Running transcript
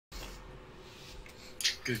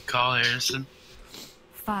Good call, Harrison.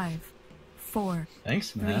 5, 4.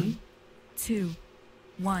 Thanks, man. 3, 2,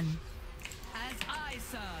 1. As I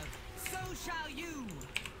serve, so shall you.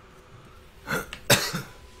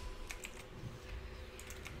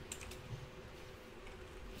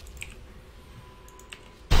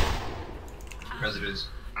 Residues.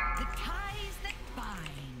 The ties that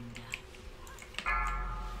bind.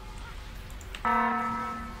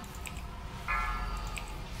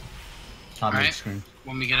 Top Alright. screen.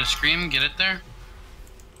 When we get a scream, get it there.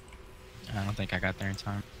 I don't think I got there in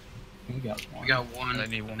time. We got one. We got one. I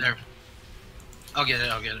need one there. more. I'll get it.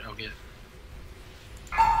 I'll get it. I'll get it.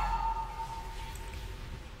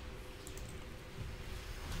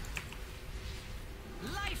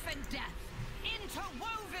 Life and death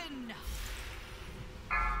interwoven.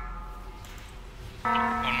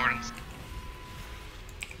 One more.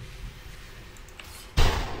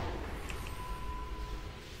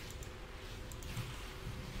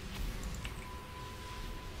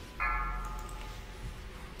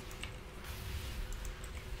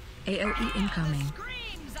 AOE incoming.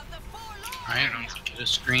 Screams of the forlorn. Alright, get a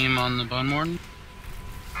scream on the Bone Warden.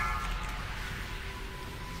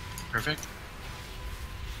 Perfect.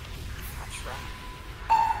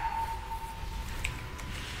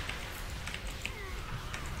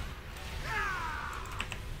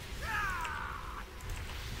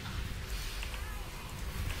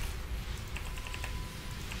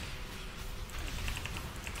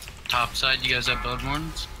 Top side, you guys have Bone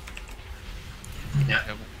Wardens? Yeah.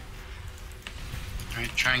 Alright,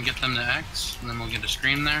 try and get them to X, and then we'll get a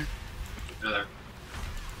scream there. Another.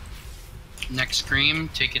 Next scream,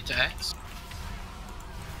 take it to X.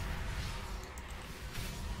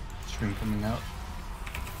 Screen coming out.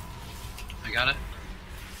 I got it.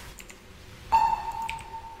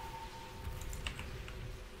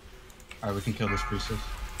 Alright, we can kill this priestess.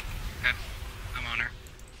 Okay. I'm on her.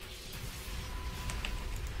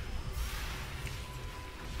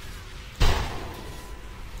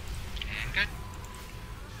 And good.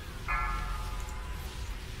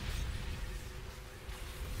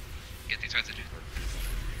 Get these residues.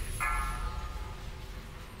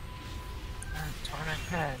 Torment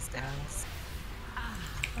has, Dallas.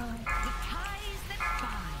 The ties that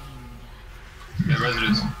bind. Yeah,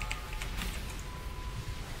 residues.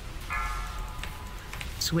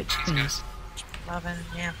 Switch These phase. guys. Loving,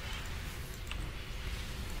 yeah.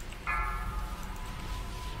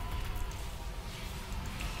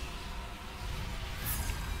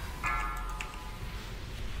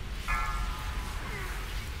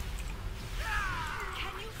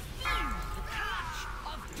 Can you feel the clutch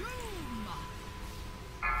of doom?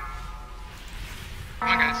 Come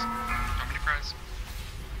on, guys. How many prize?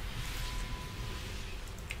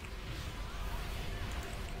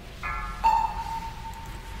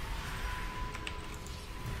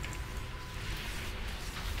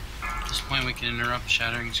 At this point, we can interrupt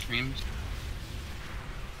shattering screams.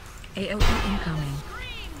 AOE incoming.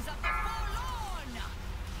 Screams of the forlorn.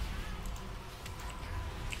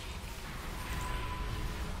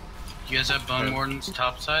 You guys have Bone Wardens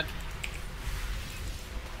top side?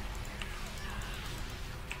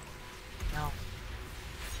 No.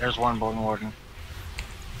 There's one Bone Warden.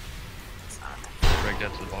 It's not. Break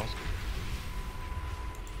that to the boss.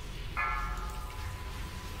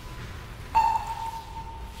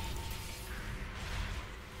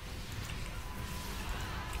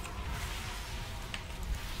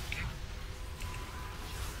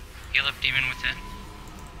 Heal up Demonwithin.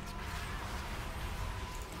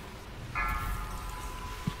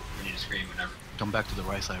 We need to scream whenever. Come back to the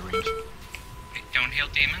right side range. Okay, don't heal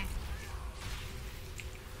Demon.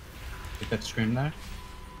 Get that scream there.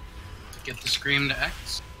 Get the scream to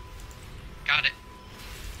X. Got it.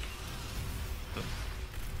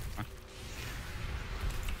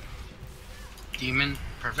 Demon,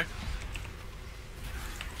 perfect.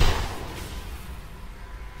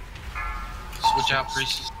 Switch out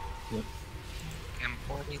priestess. Yep. I'm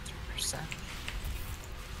 43%.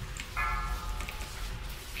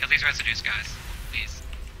 Kill these residues, guys. Please.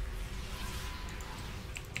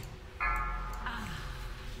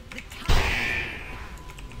 The ties.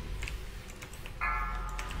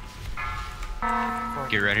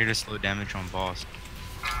 Get ready to slow damage on boss.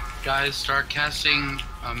 Guys, start casting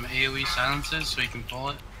AoE silences so you can pull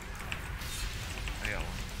it.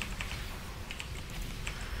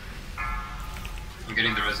 I'm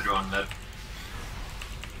getting the residue on med.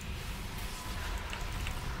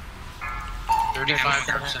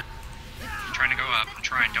 35%. I'm trying to go up. I'm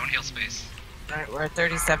trying. Don't heal space. Alright, we're at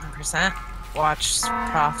 37%. Watch,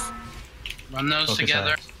 Prof. Run those Focus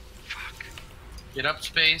together. X. Fuck. Get up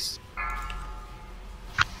space.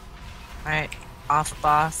 Alright, off a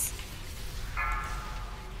boss.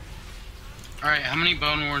 Alright, how many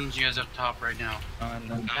Bone Wardens do you guys have top right now? And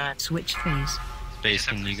then Switch phase. Space,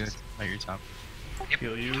 can you go at your top?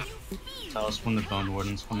 Heal you. tell us when the Bone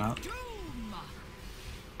Wardens come out.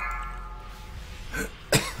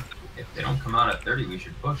 If they don't come out at 30, we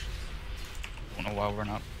should push. I don't know why we're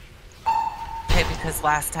not. Okay, because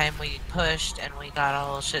last time we pushed and we got a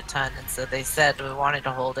whole shit ton, and so they said we wanted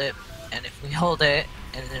to hold it, and if we hold it,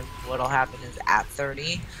 and then what'll happen is at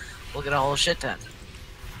 30, we'll get a whole shit ton.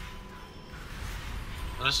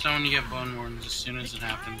 Let us know when you get Bone Wardens as soon as it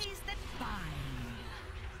happens. Ties that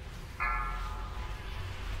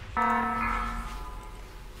bind.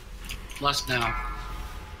 Less now.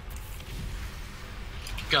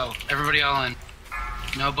 Go. Everybody all in.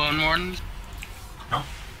 No Bone Wardens? No?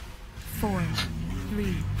 4,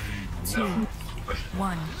 3, 2,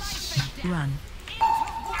 1. Run.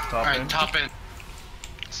 Top Alright, in. top in.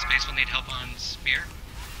 Space will need help on spear.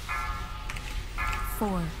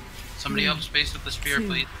 4, Somebody help Space with the spear, 2,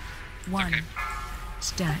 please. 1. Okay.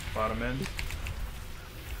 Stack. Bottom end.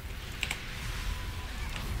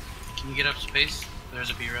 Can you get up Space? There's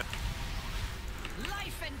a B-rep.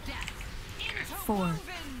 Life and death. 4,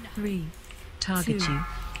 3, target 2,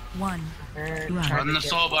 1. Run. Run the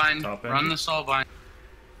Soulbind. Top end. Run the Soulbind.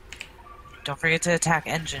 Don't forget to attack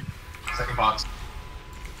engine. Second box.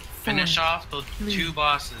 Finish off the 2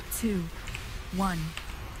 bosses. 2, 1.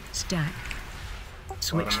 Stack.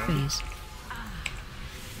 Switch Bottom end. phase.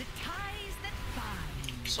 The ties that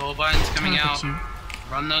bind. Soulbind's coming out. Target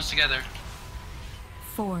Run those together.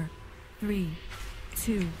 4, 3,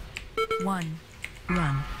 2, 1.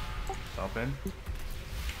 Run. Top end.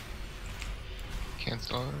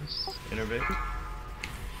 Cancels. Innervate.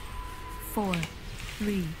 4,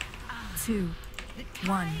 3, 2,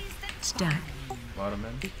 1. Stack. Bottom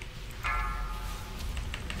end.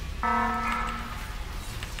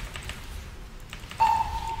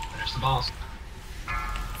 Finish the boss.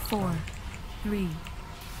 4, 3,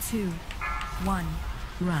 2, 1.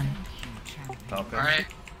 Run. Top end. Alright.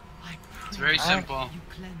 It's very simple.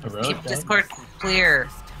 Heroic Keep dead? Discord clear.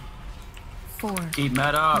 4, Keep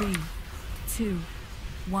Matt up. 3, 2,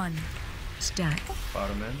 1. Stack.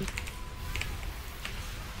 Bottom end.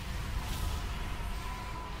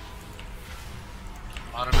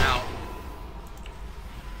 Bottom out.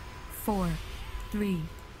 4, 3,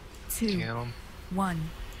 2, 1.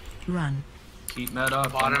 Run. Keep Matt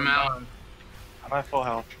up. Bottom out. I'm at full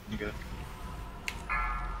health. I'm good.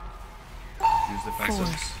 Use 4,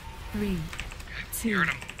 defenses. 3, 2, Heard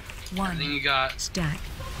him. Everything 1. you got. Stack.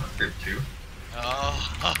 Grip 2.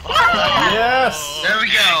 Oh. Yes! There we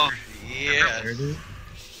go. Yeah. There it is. Good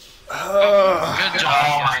Oh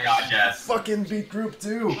job. my god, yes. Fucking beat group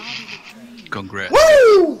 2. Congrats.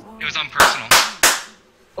 Woo! It was on personal.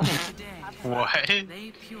 What?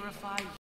 They purify